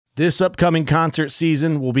This upcoming concert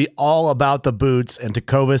season will be all about the boots, and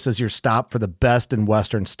Tecovas is your stop for the best in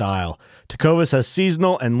Western style. Tecovas has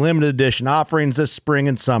seasonal and limited edition offerings this spring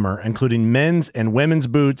and summer, including men's and women's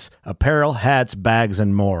boots, apparel, hats, bags,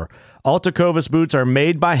 and more. All Tecovas boots are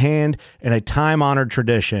made by hand in a time-honored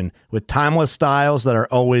tradition with timeless styles that are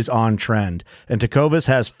always on trend. And Tecovas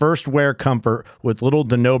has first wear comfort with little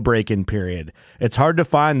to no break-in period. It's hard to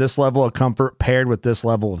find this level of comfort paired with this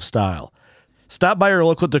level of style. Stop by your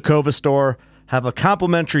local Tecovas store, have a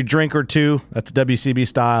complimentary drink or two, that's WCB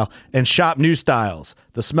style, and shop new styles.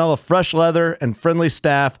 The smell of fresh leather and friendly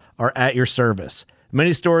staff are at your service.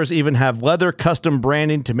 Many stores even have leather custom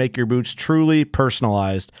branding to make your boots truly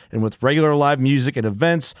personalized. And with regular live music and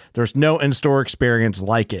events, there's no in-store experience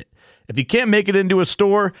like it. If you can't make it into a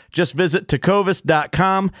store, just visit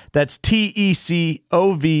tecovas.com. That's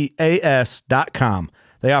TECOVAS.com.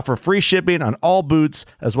 They offer free shipping on all boots,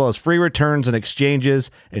 as well as free returns and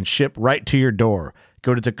exchanges, and ship right to your door.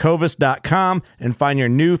 Go to tecovas.com and find your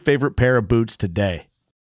new favorite pair of boots today.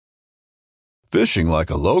 Fishing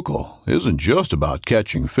like a local isn't just about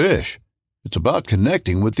catching fish. It's about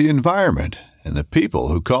connecting with the environment and the people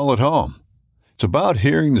who call it home. It's about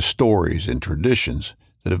hearing the stories and traditions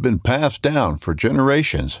that have been passed down for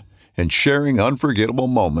generations and sharing unforgettable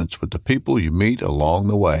moments with the people you meet along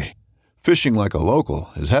the way. Fishing like a local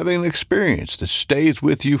is having an experience that stays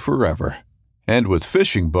with you forever. And with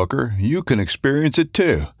Fishing Booker, you can experience it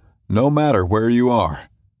too, no matter where you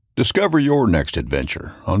are. Discover your next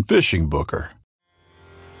adventure on Fishing Booker.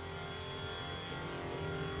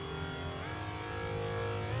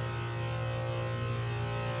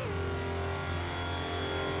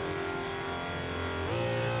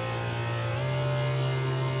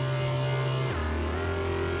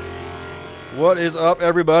 What is up,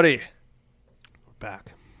 everybody?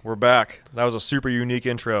 We're back. That was a super unique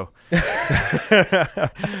intro.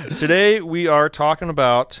 Today we are talking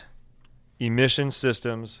about emission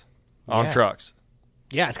systems on trucks.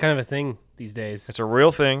 Yeah, it's kind of a thing these days. It's a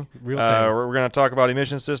real thing. We're going to talk about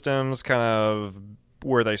emission systems, kind of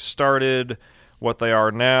where they started, what they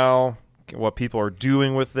are now, what people are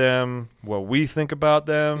doing with them, what we think about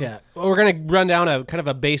them. Yeah, well, we're going to run down a kind of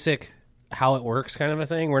a basic how it works kind of a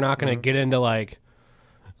thing. We're not going to get into like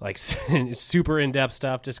super in-depth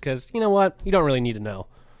stuff just because, you know what, you don't really need to know.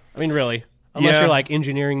 I mean, really, unless you're like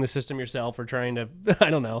engineering the system yourself or trying to, I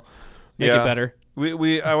don't know, make it better.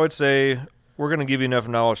 I would say we're going to give you enough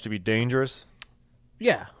knowledge to be dangerous.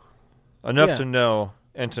 Yeah. Enough to know.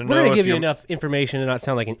 And to know we're going to give you enough information to not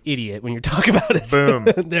sound like an idiot when you talk about it. Boom.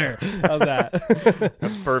 There. How's that?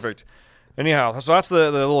 That's perfect. Anyhow, so that's the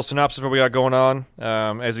little synopsis of what we got going on.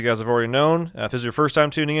 As you guys have already known, if this is your first time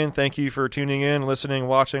tuning in, thank you for tuning in, listening,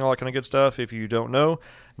 watching, all that kind of good stuff. If you don't know,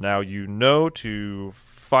 now you know to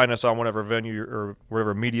find us on whatever venue or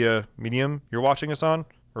whatever medium you're watching us on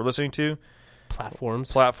or listening to. Platform.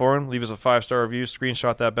 Leave us a 5-star review.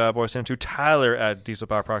 Screenshot that bad boy. Send it to Tyler at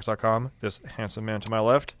dieselpowerproducts.com, this handsome man to my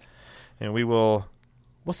left. And we'll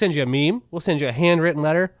send you a meme. We'll send you a handwritten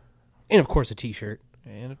letter. And, of course, a T-shirt.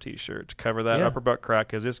 And a T-shirt to cover that upper butt crack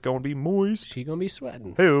because it's going to be moist. She going to be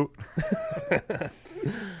sweating. Who?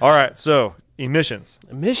 All right, so emissions.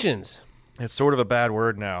 It's sort of a bad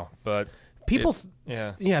word now, but people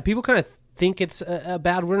kind of think it's a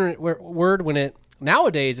bad word when it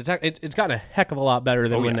nowadays it's gotten a heck of a lot better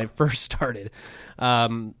than when they first started. I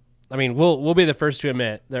mean, we'll be the first to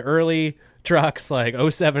admit the early trucks like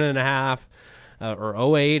 07.5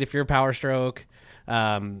 or 08 if you're a Power Stroke.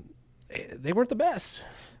 They weren't the best.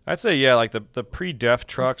 I'd say, like the pre-def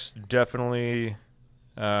trucks definitely,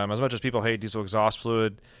 as much as people hate diesel exhaust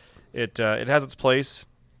fluid, it has its place,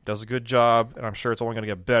 does a good job, and I'm sure it's only going to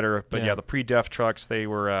get better. But the pre-def trucks, they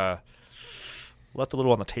were left a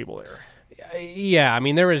little on the table there. Yeah, I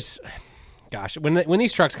mean, there was, when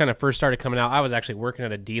these trucks kind of first started coming out, I was actually working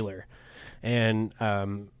at a dealer, and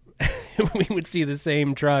we would see the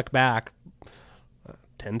same truck back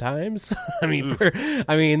 10 times. I mean,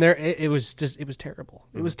 it was terrible.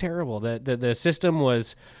 It was terrible. The system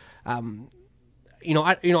was, I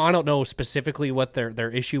don't know specifically what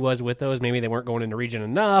their issue was with those. Maybe they weren't going into region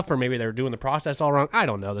enough, or maybe they were doing the process all wrong. I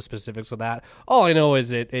don't know the specifics of that. All I know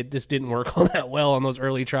is it just didn't work all that well on those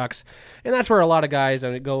early trucks, and that's where a lot of guys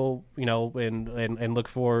go, and look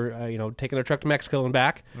for, taking their truck to Mexico and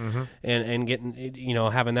back, and getting,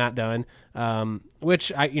 having that done.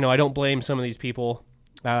 Which I don't blame some of these people.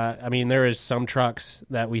 I mean, there is some trucks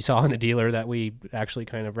that we saw in the dealer that we actually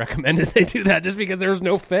kind of recommended they do that just because there was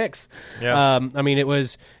no fix. Yeah. I mean, it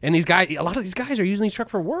was, and a lot of these guys are using these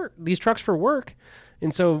trucks for work.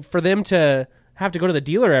 And so for them to have to go to the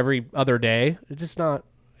dealer every other day, it's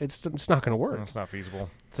it's not going to work. It's not feasible.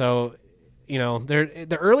 So,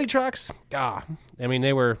 the early trucks, I mean,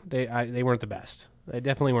 they weren't the best. They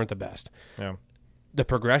definitely weren't the best. Yeah. The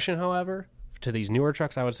progression, however, to these newer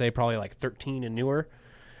trucks, I would say probably like 13 and newer,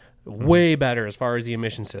 way better as far as the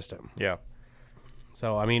emission system. Yeah.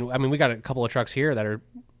 So, I mean, we got a couple of trucks here that are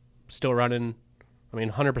still running,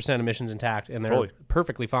 100% emissions intact, and they're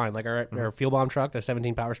perfectly fine. Like our Fuel Bomb truck, the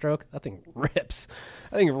 17 Power Stroke, that thing rips.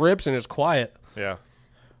 That thing rips and it's quiet. Yeah.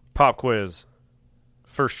 Pop quiz.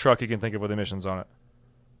 First truck you can think of with emissions on it.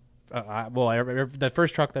 The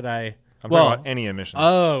first truck that I'm talking about any emissions.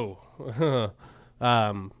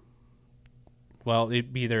 Well,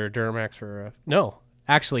 it'd be either Duramax or no.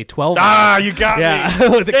 Actually, 12. You got me.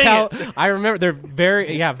 I remember they're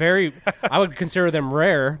very. I would consider them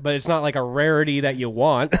rare, but it's not like a rarity that you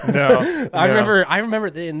want. No, I remember,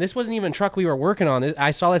 and this wasn't even a truck we were working on.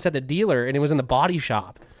 I saw this at the dealer, and it was in the body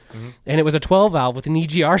shop, and it was a 12 valve with an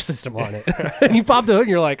EGR system on it. And you pop the hood, and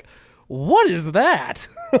you're like, "What is that?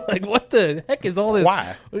 Like, what the heck is all this?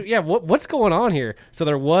 Why? Yeah, what's going on here?" So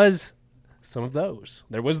there was some of those.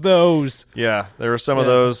 There was those. Yeah, there were some of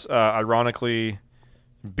those. Ironically,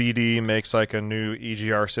 BD makes like a new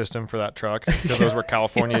EGR system for that truck because those were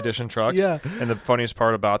California edition trucks. Yeah. And the funniest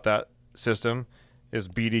part about that system is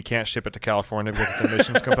BD can't ship it to California because it's an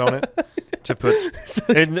emissions component. To put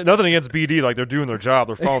and nothing against BD, like they're doing their job,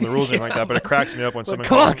 they're following the rules and like that. But it cracks me up when someone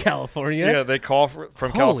calls California. Yeah, they call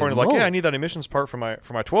from California, like, I need that emissions part for my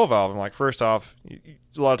 12 valve. I'm like, first off,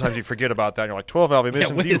 a lot of times you forget about that. And you're like, 12 valve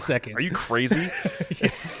emissions. Wait a second. Are you crazy?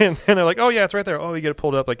 And then they're like, oh yeah, it's right there. Oh, you get it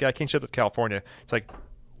pulled up. Like, yeah, I can't ship it to California. It's like,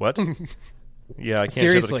 what? Yeah, I can't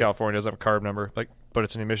ship it to California. It doesn't have a carb number. Like, but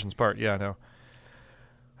it's an emissions part. Yeah, I know.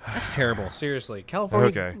 That's terrible. Seriously, California.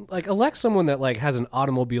 Okay. Like, elect someone that like has an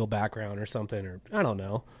automobile background or something, or I don't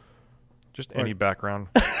know. Just any background,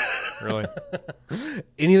 really.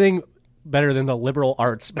 Anything better than the liberal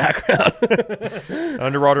arts background.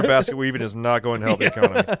 Underwater basket weaving is not going to help the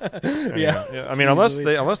economy. Yeah. I mean, unless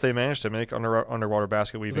they manage to make underwater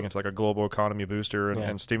basket weaving into like a global economy booster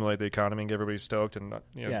and stimulate the economy and get everybody stoked and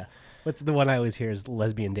Yeah. What's the one I always hear is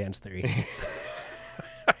lesbian dance theory.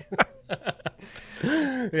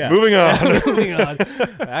 Yeah. Moving on. Moving on.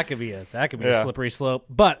 That could be a slippery slope.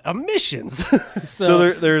 But emissions.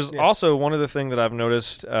 So there's also one other thing that I've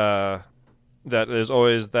noticed that there's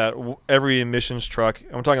always that every emissions truck,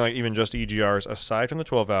 I'm talking like even just EGRs, aside from the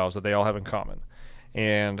 12 valves, that they all have in common.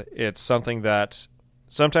 And it's something that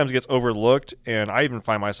sometimes gets overlooked, and I even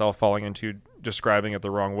find myself falling into describing it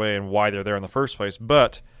the wrong way and why they're there in the first place.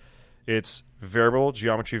 But it's variable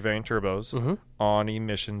geometry vane turbos on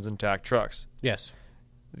emissions intact trucks. Yes.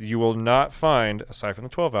 You will not find, aside from the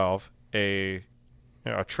 12 valve, a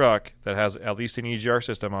truck that has at least an EGR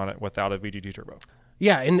system on it without a VGT turbo.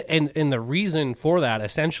 Yeah, and the reason for that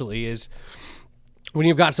essentially is when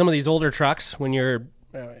you've got some of these older trucks, when you're,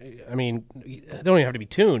 they don't even have to be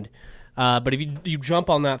tuned, but if you jump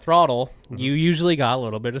on that throttle, you usually got a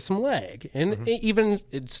little bit of some lag. And even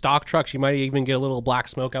in stock trucks, you might even get a little black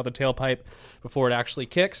smoke out the tailpipe before it actually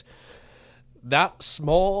kicks. That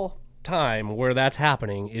small time where that's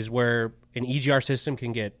happening is where an EGR system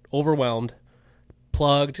can get overwhelmed,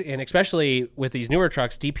 plugged, and especially with these newer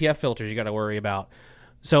trucks, DPF filters you got to worry about.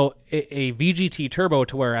 So a VGT turbo,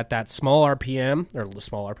 to where at that low RPM,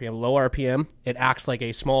 it acts like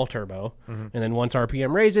a small turbo. And then once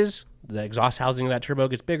RPM raises, the exhaust housing of that turbo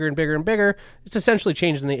gets bigger and bigger and bigger. It's essentially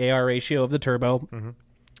changing the AR ratio of the turbo.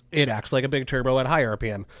 It acts like a big turbo at high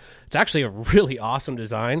RPM. It's actually a really awesome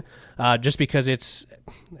design, just because it's,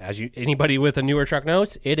 anybody with a newer truck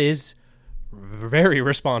knows, it is very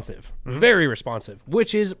responsive,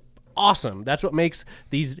 which is awesome. That's what makes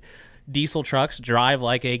these diesel trucks drive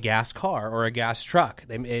like a gas car or a gas truck.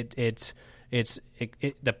 The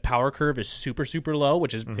power curve is super, super low,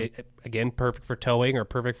 which is, again, perfect for towing or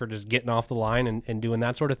perfect for just getting off the line and doing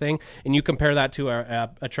that sort of thing. And you compare that to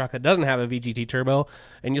a truck that doesn't have a VGT turbo,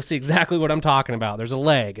 and you'll see exactly what I'm talking about. There's a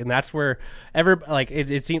lag, and that's where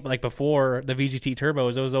it seemed like before the VGT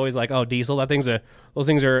turbos, it was always like, oh, diesel, those things are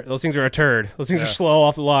a turd. Those things are slow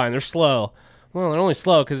off the line. They're slow. Well, they're only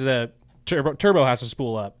slow because the turbo has to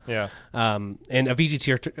spool up. Yeah. And a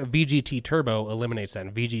VGT turbo eliminates that.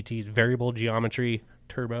 And VGT is variable geometry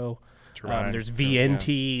turbo. There's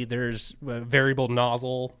VNT. There's variable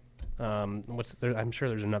nozzle. I'm sure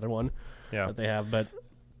there's another one that they have. But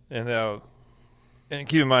and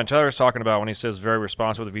keep in mind, Tyler's talking about when he says very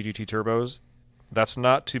responsive with VGT turbos, that's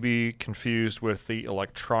not to be confused with the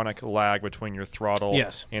electronic lag between your throttle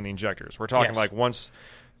and the injectors. We're talking like once...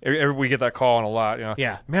 we get that call on a lot.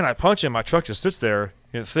 Man, I punch in, my truck just sits there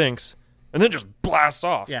and it thinks, and then just blasts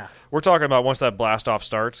off. Yeah. We're talking about once that blast off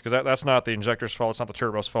starts, because that's not the injector's fault. It's not the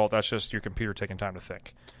turbo's fault. That's just your computer taking time to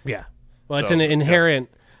think. Yeah. Well, it's So, an inherent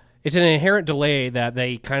delay that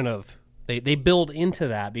they kind of they build into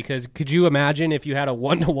that, because could you imagine if you had a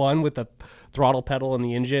 1-to-1 with the throttle pedal and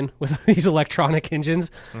the engine with these electronic engines?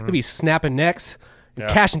 It'd be snapping necks. Yeah.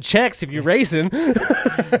 Cashing checks if you're racing.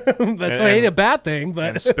 That's ain't a bad thing,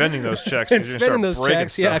 but And spending those checks. and 'cause you're spending gonna those start breaking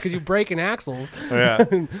checks, yeah, stuff. because you're breaking axles Yeah.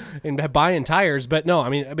 and buying tires. But no, I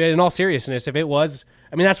mean, in all seriousness, if it was,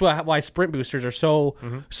 I mean, that's why sprint boosters are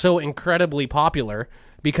so incredibly popular,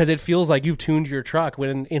 because it feels like you've tuned your truck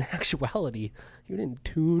when in actuality you didn't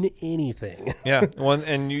tune anything. Yeah. Well,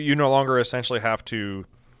 and you no longer essentially have to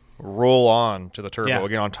roll on to the turbo, Yeah.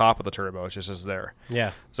 again, on top of the turbo. It's just there.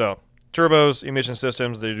 Yeah, So turbos, emission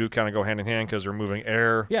systems, they do kind of go hand in hand because they're moving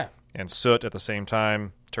air yeah, and soot at the same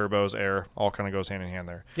time. Turbos, air, all kind of goes hand in hand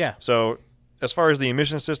there. yeah, So as far as the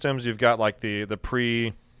emission systems, you've got like the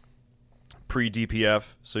pre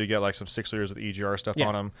DPF, so you get like some 6 liters with EGR stuff yeah.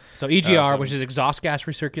 on them. So EGR, some- which is exhaust gas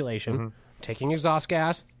recirculation, taking exhaust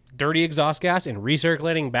gas, dirty exhaust gas, and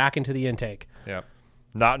recirculating back into the intake. Yeah,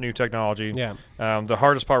 not new technology. Yeah. The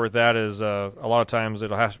hardest part with that is a lot of times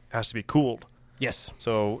it has to be cooled. Yes.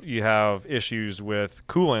 So you have issues with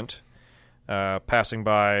coolant passing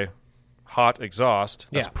by hot exhaust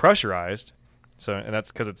that's Yeah. pressurized. So, and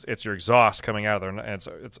that's because it's your exhaust coming out of there, and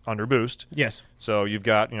it's under boost. Yes. So you've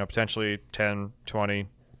got potentially 10, 20,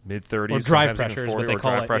 mid 30s, Or drive sometimes even pressure is 40, what they or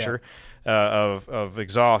call drive it, pressure of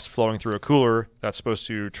exhaust flowing through a cooler that's supposed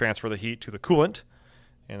to transfer the heat to the coolant,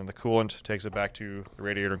 and then the coolant takes it back to the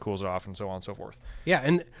radiator and cools it off, and so on and so forth. Yeah,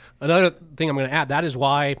 and another thing I'm going to add, that is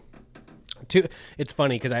why. It's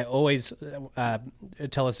funny because I always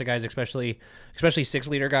tell this to guys, especially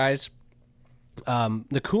 6-liter guys,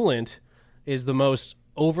 the coolant is the most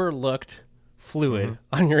overlooked fluid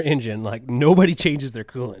on your engine. Like, nobody changes their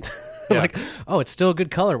coolant. Like, oh, it's still a good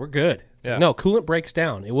color, we're good. It's like, no, coolant breaks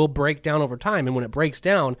down. It will break down over time, and when it breaks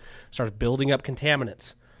down, it starts building up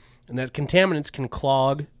contaminants, and that contaminants can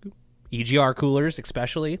clog EGR coolers,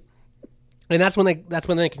 especially. And that's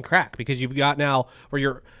when they can crack, because you've got now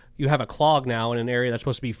where you have a clog now in an area that's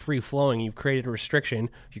supposed to be free flowing. You've created a restriction.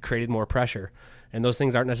 You created more pressure, and those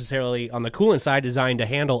things aren't necessarily on the coolant side designed to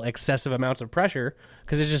handle excessive amounts of pressure,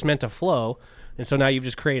 because it's just meant to flow. And so now you've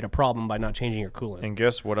just created a problem by not changing your coolant. And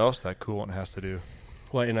guess what else that coolant has to do?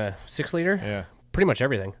 What, in a 6-liter? Yeah, Pretty much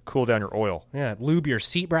everything. cool down your oil. Yeah, lube your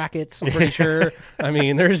seat brackets, I'm pretty sure. I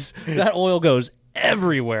mean, that oil goes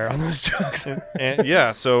everywhere on those trucks. And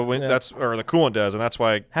yeah, so when the coolant does, and that's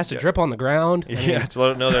why Has to drip on the ground. I mean, yeah, to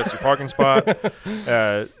let it know that's your parking spot.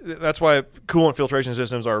 That's why coolant filtration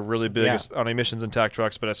systems are really big on emissions in tack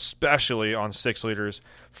trucks, but especially on 6 liters.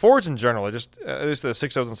 Fords in general, at least the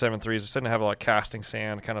 6.0s and 7.3s, they tend to have a lot of casting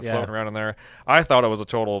sand kind of floating around in there. I thought it was a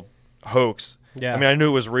total hoax. Yeah. I mean, I knew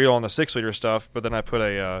it was real on the 6-liter stuff, but then I put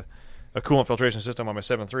a coolant filtration system on my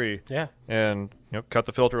 7.3. Yeah. And cut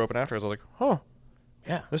the filter open after. I was like, huh.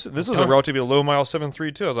 Yeah. This is a relatively low mile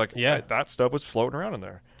 7.3 too. I was like, Yeah. that stuff was floating around in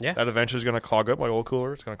there. Yeah. That eventually is going to clog up my oil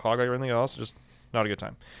cooler. It's going to clog up everything else. Just not a good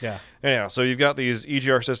time. Yeah. Anyhow, so you've got these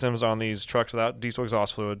EGR systems on these trucks without diesel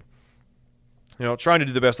exhaust fluid. Trying to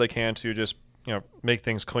do the best they can to just make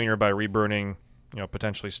things cleaner by reburning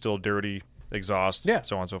potentially still dirty exhaust,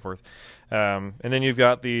 so on and so forth. And then you've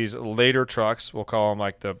got these later trucks. We'll call them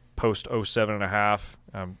like the post 07.5,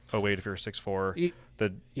 08 if you're a 6.4.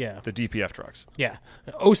 The DPF trucks. Yeah.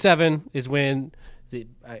 07 is when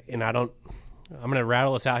I'm going to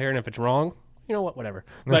rattle this out here, and if it's wrong, you know what, whatever.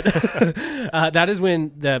 But that is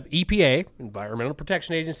when the EPA, Environmental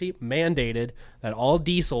Protection Agency, mandated that all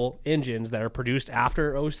diesel engines that are produced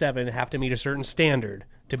after 07 have to meet a certain standard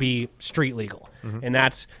to be street legal. And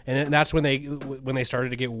that's when they started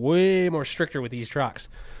to get way more stricter with these trucks.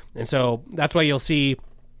 And so that's why you'll see,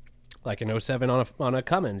 like in 07 on a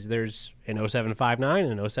Cummins, there's an 0759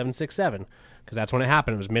 and an 0767, because that's when it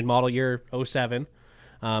happened. It was mid-model year 07.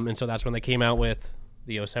 And so that's when they came out with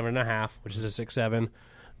the 07.5, which is a 6.7.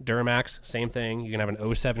 Duramax, same thing. You can have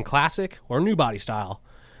an 07 Classic or new body style.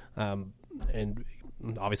 And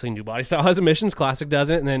obviously new body style has emissions, Classic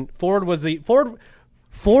doesn't. And then Ford,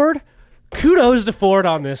 kudos to Ford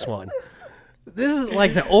on this one. This is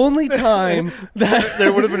like the only time that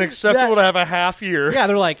It would have been acceptable to have a half year. yeah,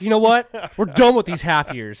 they're like, you know what? We're done with these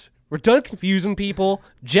half years. We're done confusing people.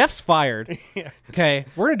 Jeff's fired. Okay,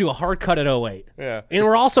 we're going to do a hard cut at 08. Yeah. And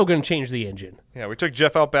we're also going to change the engine. Yeah, we took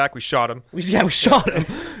Jeff out back. We shot him. We shot him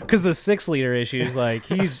because the 6-liter issues, like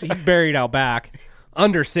he's buried out back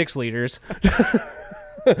under 6 liters.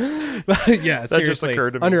 Yeah, seriously, just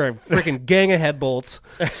occurred to me. under a freaking gang of head bolts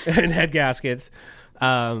and head gaskets.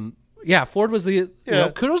 Yeah, Ford was the you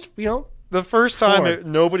know, kudos. The first time, Ford.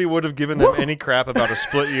 nobody would have given them any crap about a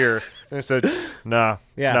split year. And they said, nah,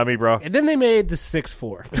 not me, bro. And then they made the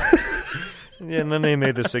 6.4. Yeah, and then they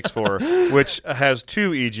made the 6.4, which has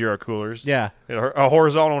 2 EGR coolers. Yeah. A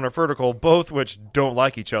horizontal and a vertical, both which don't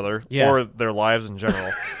like each other or their lives in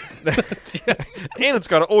general. And it's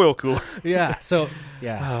got an oil cooler. Yeah. So,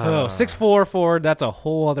 6.4 Ford, that's a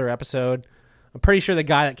whole other episode. I'm pretty sure the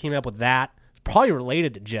guy that came up with that is probably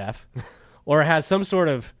related to Jeff or has some sort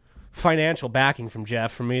of financial backing from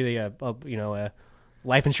Jeff, from maybe a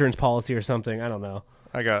life insurance policy or something. I don't know.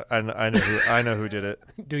 I know who did it.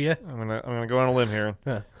 Do you? I'm gonna go on a limb here.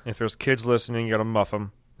 Huh. If there's kids listening, you gotta muff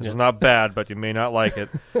them. This is not bad, but you may not like it.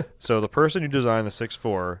 So the person who designed the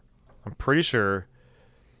 6.4, I'm pretty sure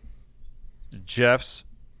Jeff's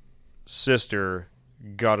sister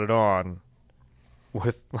got it on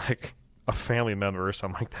with like a family member or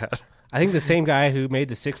something like that. I think the same guy who made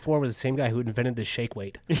the 6.4 was the same guy who invented the shake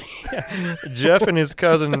weight. Jeff and his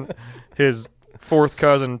cousin, his fourth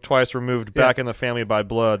cousin, twice removed, back in the family by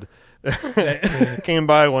blood, came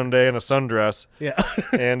by one day in a sundress. Yeah.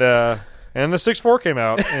 And the 6.4 came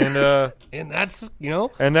out, and that's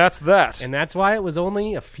and that's that. And that's why it was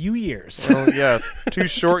only a few years. Oh, yeah, 2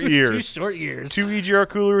 short years. 2 short years. 2 EGR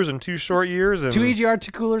coolers in 2 short years. And 2 EGR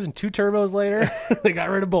 2 coolers and 2 turbos later, they got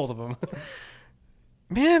rid of both of them.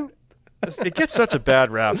 Man, it gets such a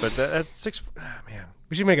bad rap, but that 6, man.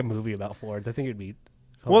 We should make a movie about Fords. I think it'd be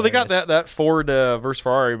hilarious. Well, they got that Ford versus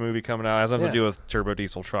Ferrari movie coming out. It has nothing to do with turbo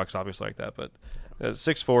diesel trucks, obviously, like that. But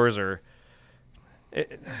 6.4s are...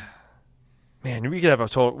 man, we could have a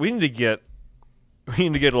total... We need to get a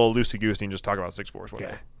little loosey-goosey and just talk about 6.4s one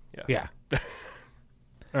day. Yeah. All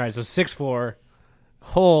right, so 6.4,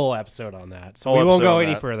 whole episode on that. So Whole we won't episode go on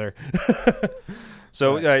any that. further.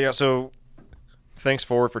 So, so thanks,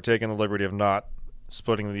 Ford, for taking the liberty of not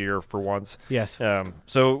splitting the year for once. Yes.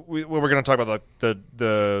 So we're going to talk about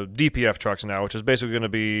the DPF trucks now, which is basically going to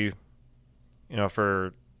be,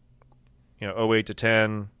 for 08 to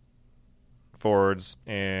 10 Fords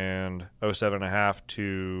and 07.5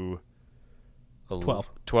 to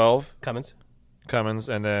 12 Cummins,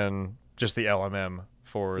 and then just the LMM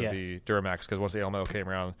for the Duramax, because once the LML came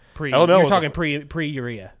around, you're talking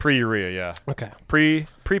pre-urea. Pre-urea, yeah. Okay.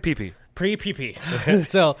 Pre-PP. Pre-PP.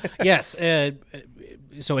 So, yes.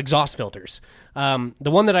 So exhaust filters. The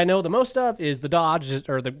one that I know the most of is the Dodge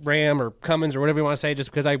or the Ram or Cummins or whatever you want to say,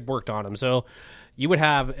 just because I worked on them. So you would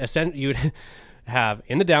have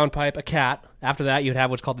in the downpipe a cat. After that, you'd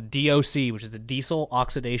have what's called the DOC, which is the diesel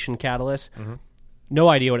oxidation catalyst. Mm-hmm. No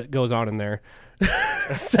idea what goes on in there.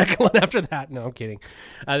 Second one after that, no, I'm kidding.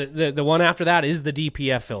 The one after that is the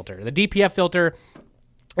DPF filter. The DPF filter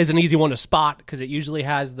is an easy one to spot because it usually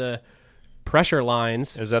has the pressure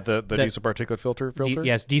lines. Is that the diesel particulate filter?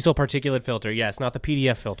 Yes, diesel particulate filter. Yes, not the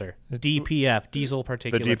PDF filter. DPF, diesel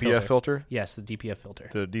particulate filter. The DPF filter? Yes, the DPF filter.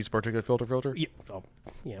 The diesel particulate filter?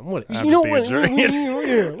 Yeah, what? I'm just being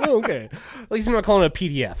serious. Okay. At least I'm not calling it a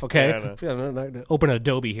PDF, okay? Yeah, open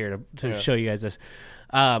Adobe here to show you guys this.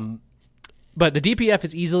 But the DPF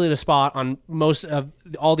is easily to spot on most of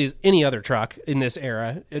any other truck in this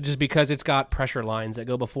era, just because it's got pressure lines that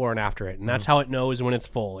go before and after it. And that's how it knows when it's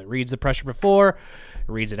full. It reads the pressure before,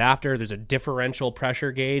 it reads it after. There's a differential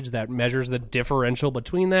pressure gauge that measures the differential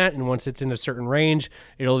between that. And once it's in a certain range,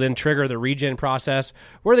 it'll then trigger the regen process,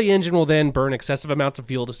 where the engine will then burn excessive amounts of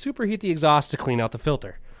fuel to superheat the exhaust to clean out the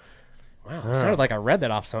filter. Wow, it sounded like I read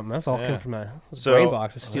that off something. That's all came from a brain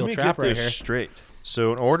box, a steel trap right here. Straight.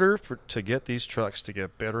 So in order to get these trucks to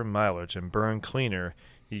get better mileage and burn cleaner,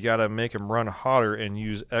 you got to make them run hotter and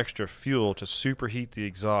use extra fuel to superheat the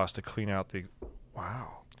exhaust to clean out the...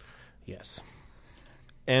 Wow. Yes.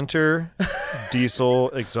 Enter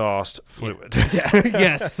diesel exhaust fluid.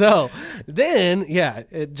 Yes. So then,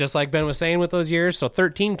 just like Ben was saying with those years, so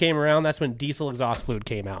 13 came around. That's when diesel exhaust fluid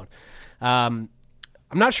came out. I'm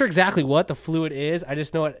not sure exactly what the fluid is. I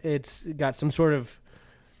just know it's got some sort of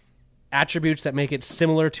attributes that make it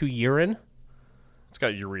similar to urine. It's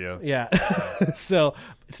got urea. Yeah. So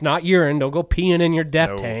it's not urine. Don't go peeing in your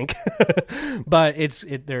DEF tank. But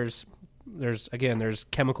there's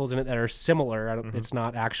chemicals in it that are similar. It's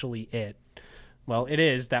not actually it. Well, it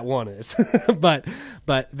is. That one is. but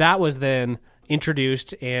that was then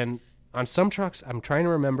introduced, and on some trucks, I'm trying to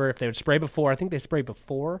remember if they would spray before. I think they sprayed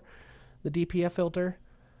before the DPF filter.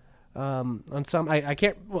 On some, I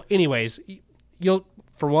can't. Well, anyways,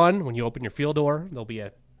 for one, when you open your fuel door, there'll be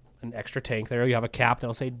an extra tank there. You have a cap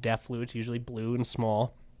that'll say DEF fluid. It's usually blue and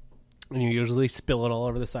small, and you usually spill it all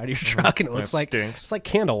over the side of your truck, and it looks like stinks. It's like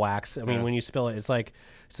candle wax. I mean, when you spill it, it's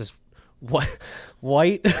this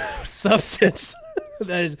white substance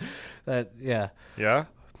Yeah. Yeah.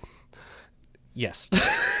 Yes. Yeah?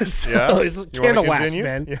 It's You wanna candle wax, continue?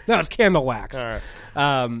 man. Yeah. No, it's candle wax. All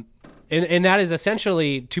right. And that is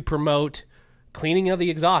essentially to promote cleaning of the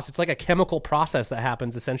exhaust. It's like a chemical process that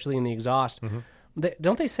happens essentially in the exhaust.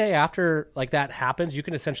 Don't they say after like that happens, you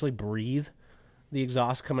can essentially breathe the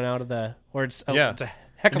exhaust coming out of the, or it's a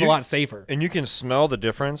heck of a lot safer. And you can smell the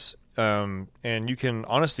difference. And you can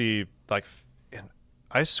honestly, like,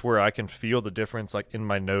 I swear I can feel the difference like in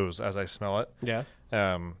my nose as I smell it. Yeah.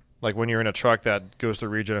 Like when you're in a truck that goes through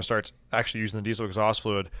regen and starts actually using the diesel exhaust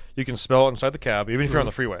fluid, you can smell it inside the cab, even if you're on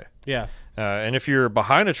the freeway. Yeah. And if you're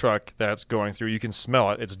behind a truck that's going through, you can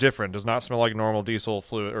smell it. It's different. It does not smell like normal diesel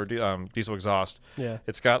fluid or diesel exhaust. Yeah.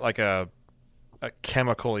 It's got like a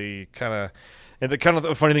chemically kind of. And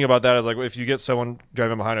the funny thing about that is like if you get someone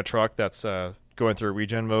driving behind a truck that's going through a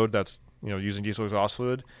regen mode that's using diesel exhaust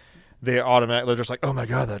fluid, they're just like, oh my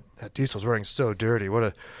god, that diesel's running so dirty.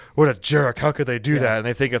 What a jerk! How could they do that? And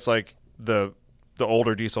they think it's like the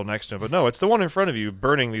older diesel next to him, but no, it's the one in front of you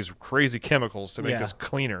burning these crazy chemicals to make this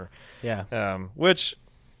cleaner. Yeah. Which,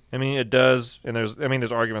 I mean, it does, and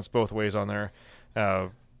there's arguments both ways on there.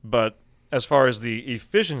 But as far as the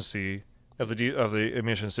efficiency of the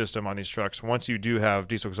emission system on these trucks, once you do have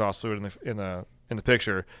diesel exhaust fluid in the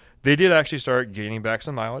picture, they did actually start gaining back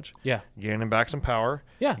some mileage. Yeah. Gaining back some power.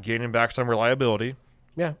 Yeah. Gaining back some reliability.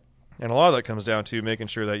 Yeah. And a lot of that comes down to making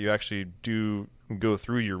sure that you actually do go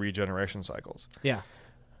through your regeneration cycles. Yeah.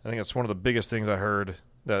 I think that's one of the biggest things I heard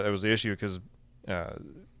that it was the issue because my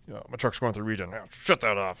truck's going through regen. Shut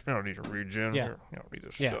that off. You don't need to regen. Yeah. You don't need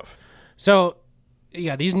this stuff. So,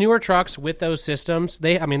 yeah, these newer trucks with those systems,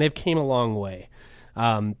 they've came a long way.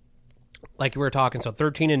 Like we were talking, so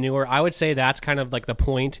 13 and newer, I would say that's kind of like the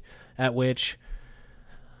point at which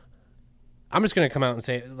I'm just going to come out and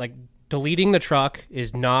say, like, deleting the truck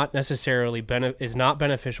is not necessarily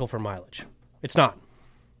beneficial for mileage. It's not.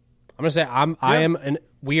 I'm going to say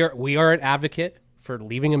we are an advocate for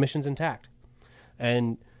leaving emissions intact.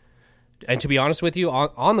 And to be honest with you,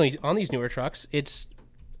 on these newer trucks, it's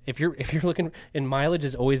if you're looking, and mileage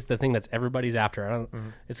is always the thing that's everybody's after.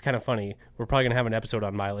 It's kind of funny. We're probably gonna have an episode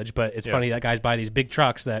on mileage, but it's funny that guys buy these big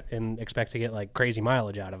trucks and expect to get like crazy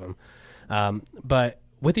mileage out of them. But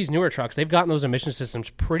with these newer trucks, they've gotten those emission systems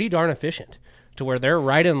pretty darn efficient to where they're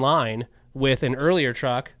right in line with an earlier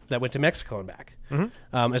truck that went to Mexico and back,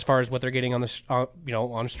 as far as what they're getting on the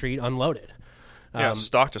on the street unloaded.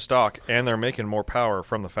 Stock to stock, and they're making more power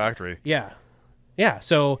from the factory. Yeah.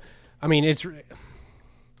 So, I mean, it's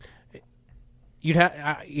you'd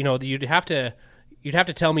have to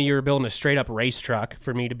tell me you were building a straight up race truck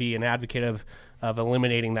for me to be an advocate of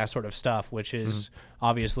eliminating that sort of stuff, which is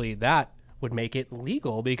obviously that would make it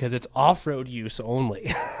legal because it's off-road use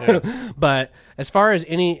only. But as far as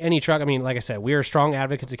any truck, I mean, like I said, we are strong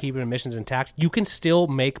advocates of keeping emissions intact. You can still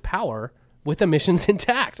make power with emissions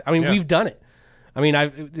intact. I mean, we've done it. I mean,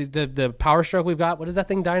 the Power Stroke we've got, what is that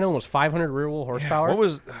thing dyno? Almost 500 rear-wheel horsepower. What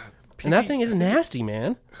was... and that thing is nasty,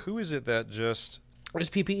 man. Who is it that just... It's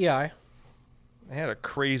PPEI. They had a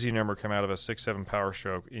crazy number come out of a 6.7 Power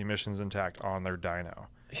Stroke, emissions intact on their dyno.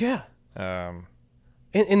 Yeah.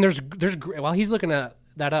 And there's while he's looking at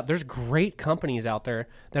that up, there's great companies out there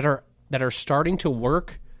that are starting to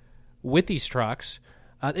work with these trucks.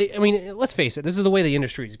 I mean, let's face it, this is the way the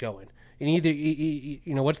industry is going. You need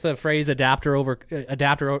to, what's the phrase? Adapt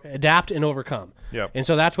and overcome. Yep. And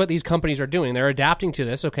so that's what these companies are doing. They're adapting to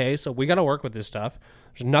this. Okay, so we got to work with this stuff.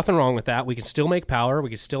 There's nothing wrong with that. We can still make power. We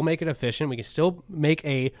can still make it efficient. We can still make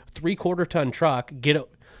a 3/4 ton truck get a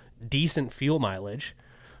decent fuel mileage.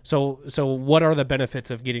 So what are the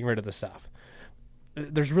benefits of getting rid of the stuff?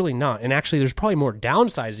 There's really not. And actually, there's probably more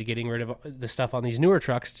downsides to getting rid of the stuff on these newer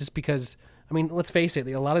trucks just because, I mean, let's face it,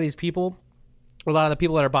 a lot of the people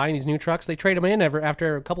that are buying these new trucks, they trade them in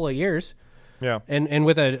after a couple of years. Yeah. And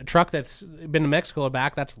with a truck that's been to Mexico and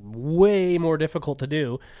back, that's way more difficult to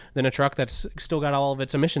do than a truck that's still got all of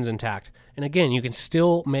its emissions intact. And again, you can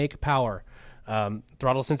still make power.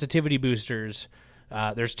 Throttle sensitivity boosters.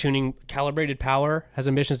 There's tuning. Calibrated Power has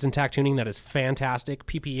emissions intact tuning that is fantastic.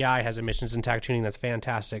 PPEI has emissions intact tuning that's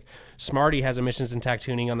fantastic. Smarty has emissions intact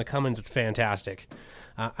tuning on the Cummins. It's fantastic.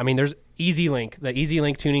 I mean, there's EasyLink. The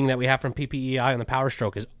EasyLink tuning that we have from PPEI on the Power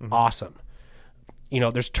Stroke is awesome.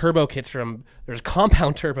 There's turbo kits there's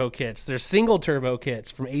compound turbo kits, there's single turbo kits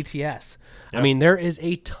from ATS. Yep. I mean, there is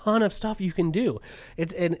a ton of stuff you can do.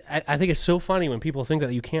 And I think it's so funny when people think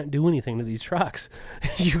that you can't do anything to these trucks.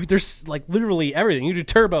 There's like literally everything. You do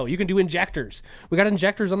turbo, you can do injectors. We got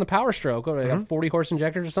injectors on the Power Stroke, 40 horse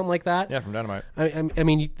injectors or something like that. Yeah, from Dynamite. I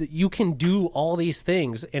mean, you can do all these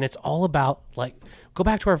things, and it's all about, like, go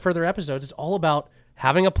back to our further episodes. It's all about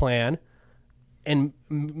having a plan, and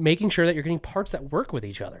making sure that you're getting parts that work with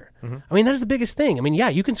each other. I mean, that is the biggest thing. I mean, yeah,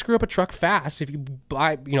 you can screw up a truck fast if you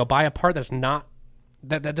buy a part that's not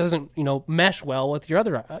that doesn't mesh well with your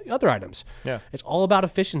other items. Yeah, it's all about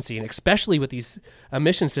efficiency, and especially with these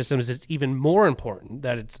emission systems, it's even more important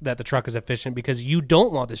that the truck is efficient, because you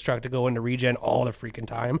don't want this truck to go into regen all the freaking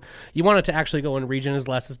time. You want it to actually go into regen as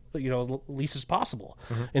least as possible.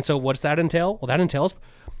 And so, what's that entail? Well, that entails.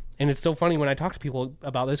 And it's so funny when I talk to people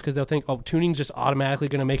about this, because they'll think, oh, tuning's just automatically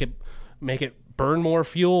going to make it burn more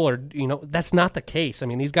fuel, or that's not the case. I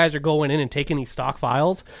mean, these guys are going in and taking these stock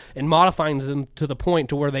files and modifying them to the point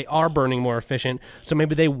to where they are burning more efficient, so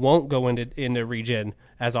maybe they won't go into regen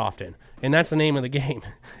as often. And that's the name of the game,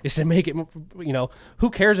 is to make it, who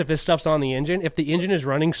cares if this stuff's on the engine? If the engine is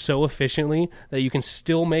running so efficiently that you can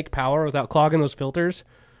still make power without clogging those filters,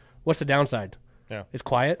 what's the downside? Yeah, it's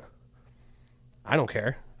quiet. I don't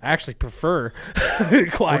care. I actually prefer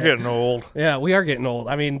quiet. We're getting old. Yeah, we are getting old.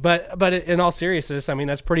 I mean, but in all seriousness, I mean,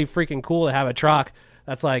 that's pretty freaking cool to have a truck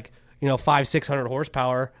that's like 500-600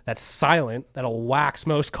 horsepower, that's silent, that'll wax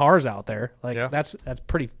most cars out there. Like that's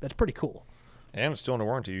pretty cool. And it's still under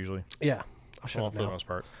warranty usually. Yeah, I'll shut up for the now. most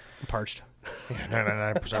part. I'm parched. Yeah, 99%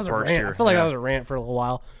 That parts was a rant. here. I feel like that was a rant for a little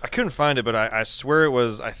while. I couldn't find it, but I swear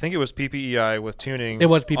I think it was PPEI with tuning. It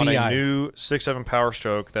was PPEI. On a new 6.7 Power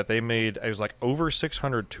Stroke that they made. It was like over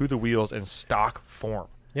 600 to the wheels in stock form.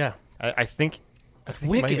 Yeah. I think it might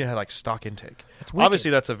wicked. even had like stock intake. That's wicked.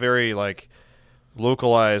 Obviously, that's a very like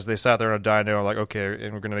localized. They sat there on a dyno like, okay,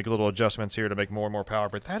 and we're going to make little adjustments here to make more and more power.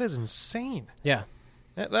 But that is insane. Yeah.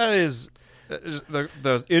 That is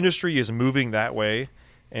the industry is moving that way,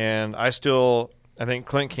 and I think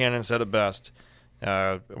Clint Cannon said it best.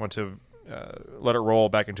 I went to Let It Roll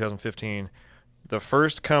back in 2015. The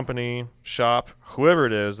first company, shop, whoever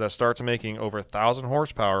it is, that starts making over 1,000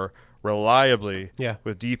 horsepower reliably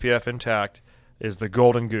with DPF intact is the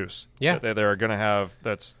golden goose. Yeah. That they're going to have,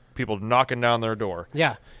 that's people knocking down their door.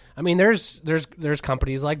 Yeah. I mean, there's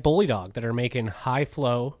companies like Bully Dog that are making high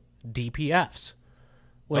flow DPFs.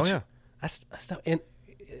 Which, that's not, and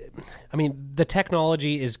I mean, the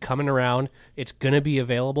technology is coming around. It's going to be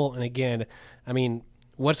available. And again, I mean,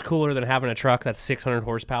 what's cooler than having a truck that's 600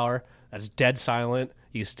 horsepower, that's dead silent?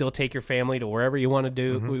 You can still take your family to wherever you want to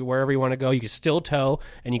do, wherever you want to go. You can still tow,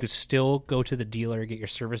 and you can still go to the dealer and get your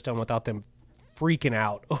service done without them freaking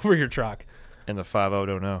out over your truck. And the 5.0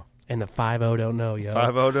 don't know. And the 5.0 don't know, yo.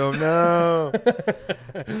 5.0 don't know.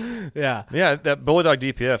 Yeah. Yeah, that Bully Dog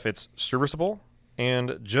DPF, it's serviceable.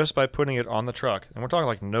 And just by putting it on the truck, and we're talking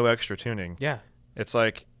like no extra tuning. Yeah. It's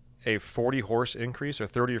like a 40 horse increase or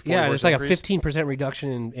 30 or 40 horse horse it's like increase. a 15%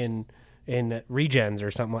 reduction in regens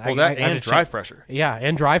or something. Well, and drive pressure. Yeah,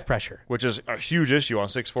 and drive pressure. Which is a huge issue on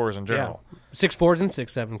 6.4s in general. Yeah. 6.4s and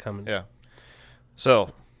 6.7 Cummins. Yeah.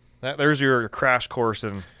 So, there's your crash course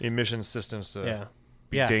in emission systems to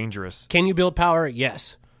be dangerous. Can you build power?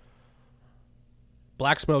 Yes.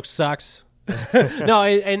 Black smoke sucks.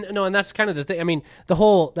 and that's kind of the thing. I mean, that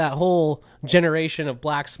whole generation of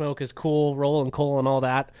black smoke is cool, rolling coal and all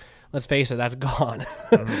that. Let's face it, that's gone.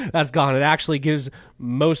 That's gone. It actually gives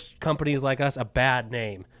most companies like us a bad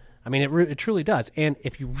name. I mean, it truly does. And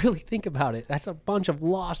if you really think about it, that's a bunch of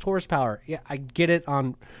lost horsepower. Yeah, I get it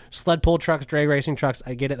on sled pull trucks, drag racing trucks.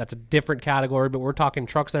 I get it. That's a different category, but we're talking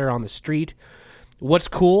trucks that are on the street. What's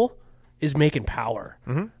cool is making power.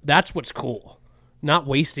 That's what's cool. Not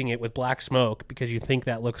wasting it with black smoke because you think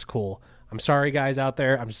that looks cool. I'm sorry, guys out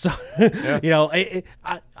there. I'm sorry.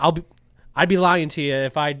 I'd be lying to you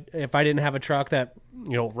if I didn't have a truck that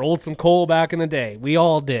rolled some coal back in the day. We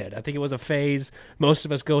all did. I think it was a phase most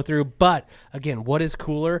of us go through. But again, what is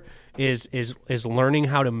cooler is learning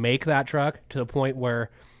how to make that truck to the point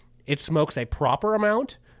where it smokes a proper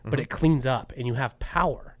amount, but it cleans up and you have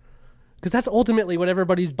power. Because that's ultimately what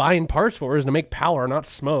everybody's buying parts for, is to make power, not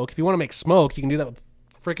smoke. If you want to make smoke, you can do that with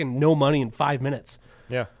freaking no money in 5 minutes.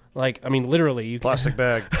 Yeah. Like, I mean, literally. You Plastic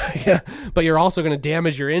bag. Yeah. But you're also going to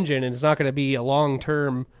damage your engine, and it's not going to be a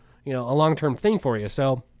long-term thing for you.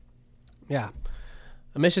 So, yeah.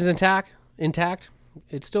 Emissions intact.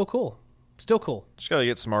 It's still cool. Still cool. Just got to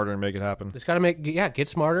get smarter and make it happen. Just got to get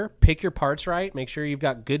smarter. Pick your parts right. Make sure you've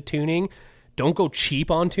got good tuning. Don't go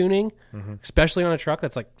cheap on tuning, especially on a truck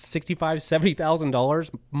that's like $65,000,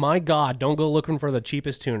 $70,000. My God, don't go looking for the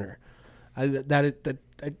cheapest tuner.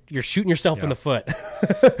 You're shooting yourself in the foot.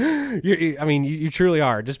 You truly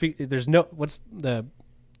are. What's the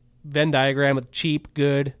Venn diagram with cheap,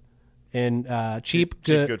 good, and cheap,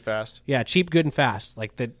 good, fast. Yeah, cheap, good, and fast.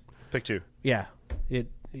 Like that. Pick two. Yeah, it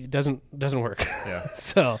doesn't work. Yeah.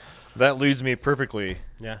 So that leads me perfectly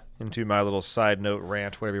Yeah. into my little side note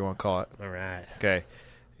rant, whatever you want to call it. All right. Okay.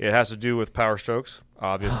 It has to do with power strokes,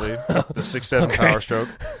 obviously. The 6-7 power stroke.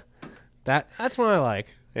 That's what I like.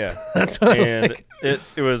 Yeah. That's what I And like.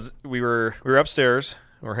 it was we were upstairs.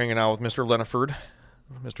 We were hanging out with Mr. Leniford,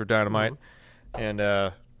 Mr. Dynamite, and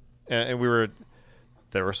we were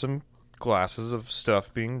there were some glasses of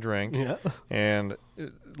stuff being drank, Yeah. and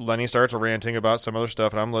Lenny starts ranting about some other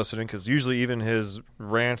stuff, and I'm listening because usually even his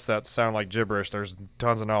rants that sound like gibberish, there's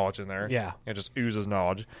tons of knowledge in there. Yeah. It just oozes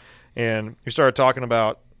knowledge, and he started talking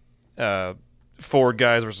about Ford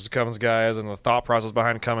guys versus Cummins guys and the thought process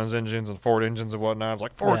behind Cummins engines and Ford engines and whatnot. I was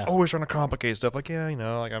like, Ford's always trying to complicate stuff. Like, yeah,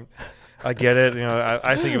 like I get it.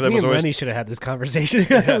 I think of them Me as and always. Lenny should have had this conversation.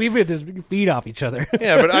 We would just feed off each other.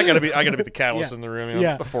 Yeah, but I gotta be the catalyst Yeah. in the room.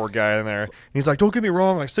 Yeah. The Ford guy in there. And he's like, don't get me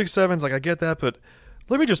wrong, like 6.7s, like I get that, but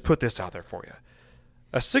let me just put this out there for you.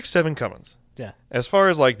 A 6.7 Cummins. Yeah. As far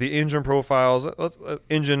as like the engine profiles,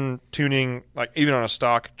 engine tuning, like even on a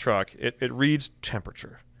stock truck, it reads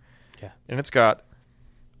temperature. Yeah. And it's got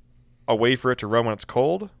a way for it to run when it's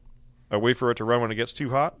cold, a way for it to run when it gets too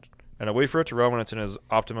hot, and a way for it to run when it's in its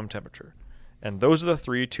optimum temperature. And those are the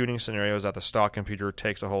three tuning scenarios that the stock computer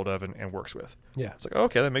takes a hold of and works with. Yeah. It's like,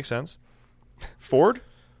 okay, that makes sense. Ford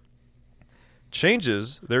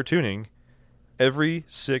changes their tuning every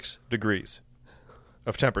 6 degrees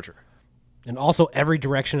of temperature. And also every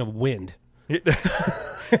direction of wind.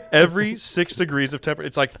 Every 6 degrees of temperature.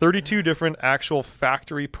 It's like 32 different actual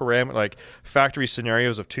factory parameter, like factory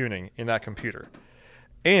scenarios of tuning in that computer.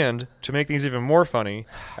 And to make things even more funny,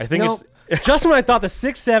 I think it's just when I thought the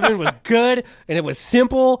 6.7 was good and it was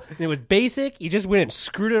simple and it was basic, you just went and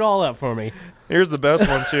screwed it all up for me. here's the best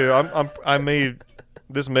one too.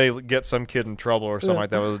 This may get some kid in trouble or something like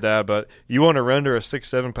that with his dad, but you want to render a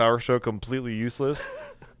 6.7 power stroke completely useless?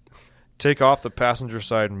 Take off the passenger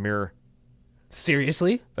side mirror.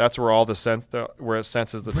 Seriously? That's where all where it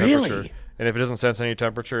senses the Really? temperature. And if it doesn't sense any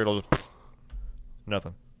temperature, it'll just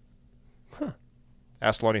nothing. Huh.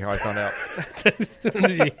 Ask Lonnie how I found out. Did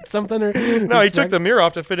you hit something or No, he took the mirror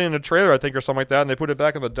off to fit it in a trailer, I think, or something like that, and they put it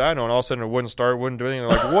back in the dyno, and all of a sudden it wouldn't start, wouldn't do anything.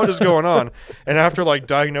 They're like, what is going on? And after like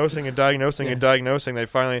diagnosing, they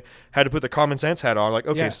finally had to put the common sense hat on. Like,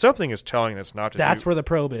 okay, something is telling this not to do. That's where the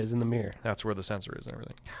probe is in the mirror. That's where the sensor is and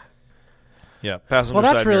everything. Yeah, passenger Well,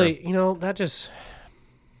 that's side really, mirror. that just,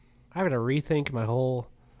 I got to rethink my whole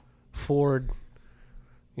Ford,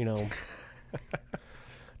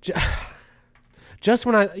 just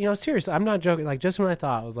when I, seriously, I'm not joking. Like, just when I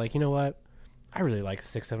thought, I was like, you know what? I really like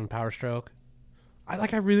the 6.7 Power Stroke. I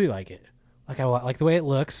really like it. Like, I like the way it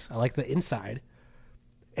looks. I like the inside.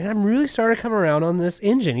 And I'm really starting to come around on this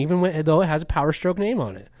engine, even though it has a Power Stroke name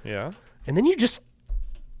on it. Yeah. And then you just...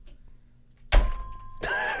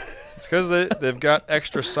 It's because they've got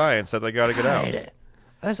extra science that they got to get out. hide it.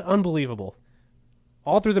 That's unbelievable.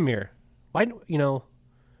 All through the mirror. Why,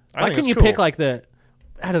 why couldn't you pick like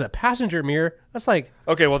out of the passenger mirror? That's like,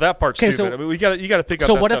 okay, well that part's stupid. so- I mean, you got to pick up.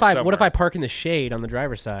 so that what stuff if I somewhere. park in the shade on the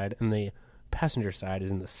driver's side and the passenger side is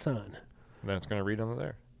in the sun Then it's going to read on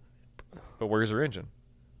there. But where's your engine?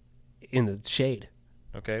 in the shade?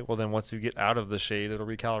 Okay, well then once you get out of the shade, it'll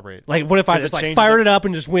recalibrate. Like, what if I Does it just like change fired the- it up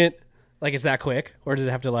and just went like it's that quick, or does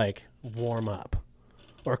it have to like warm up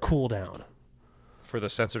or cool down For the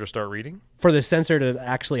sensor to start reading? for the sensor to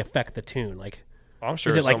actually affect the tune? Like, I'm sure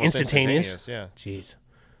is it it's like almost instantaneous? Yeah. Jeez.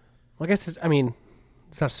 Well, I guess it's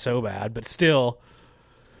not so bad, but still,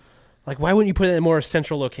 like, why wouldn't you put it in a more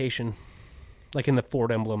central location, like in the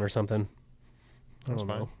Ford emblem or something? I That's don't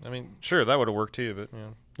fine. know. I mean, sure, that would have worked too, but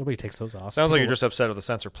Nobody takes those off. sounds like you're People- just upset with the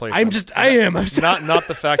sensor placement. I am. I'm not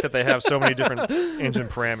the fact that they have so many different engine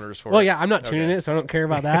parameters for Well, it. yeah, I'm not tuning Okay. it, so I don't care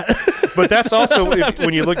about that. But that's also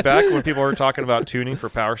when you look back when people are talking about tuning for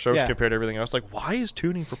power strokes Yeah. compared to everything else, like why is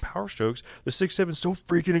tuning for power strokes the 6.7 so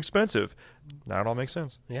freaking expensive? Now it all makes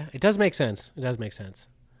sense. Yeah, it does make sense. It does make sense.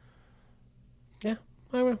 Yeah,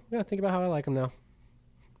 I will. Yeah, think about how I like them now.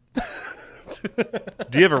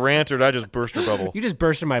 Do you have a rant or did I just burst your bubble? You just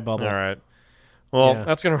bursted my bubble. All right. Well, Yeah.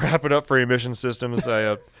 that's going to wrap it up for emission systems.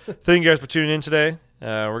 I thank you guys for tuning in today.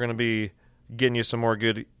 We're going to be getting you some more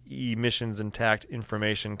good emissions intact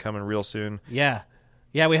information coming real soon. Yeah.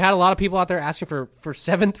 Yeah, we had a lot of people out there asking for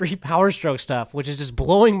 7.3 Power Stroke stuff, which is just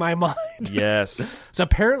blowing my mind. Yes. So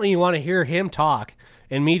apparently you want to hear him talk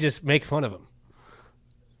and me just make fun of him.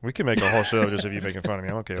 We can make a whole show just of you making fun of me.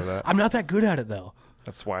 I'm okay with that. I'm not that good at it, though.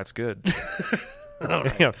 That's why it's good.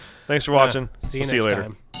 Yeah. Thanks for watching. See you We'll next later.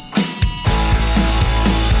 time.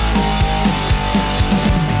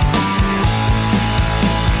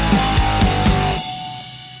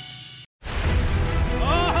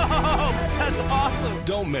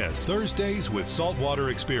 Don't miss Thursdays with Saltwater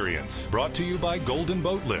Experience, brought to you by Golden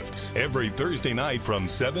Boat Lifts, every Thursday night from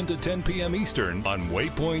 7 to 10 p.m. Eastern on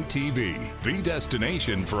Waypoint TV, the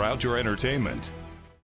destination for outdoor entertainment.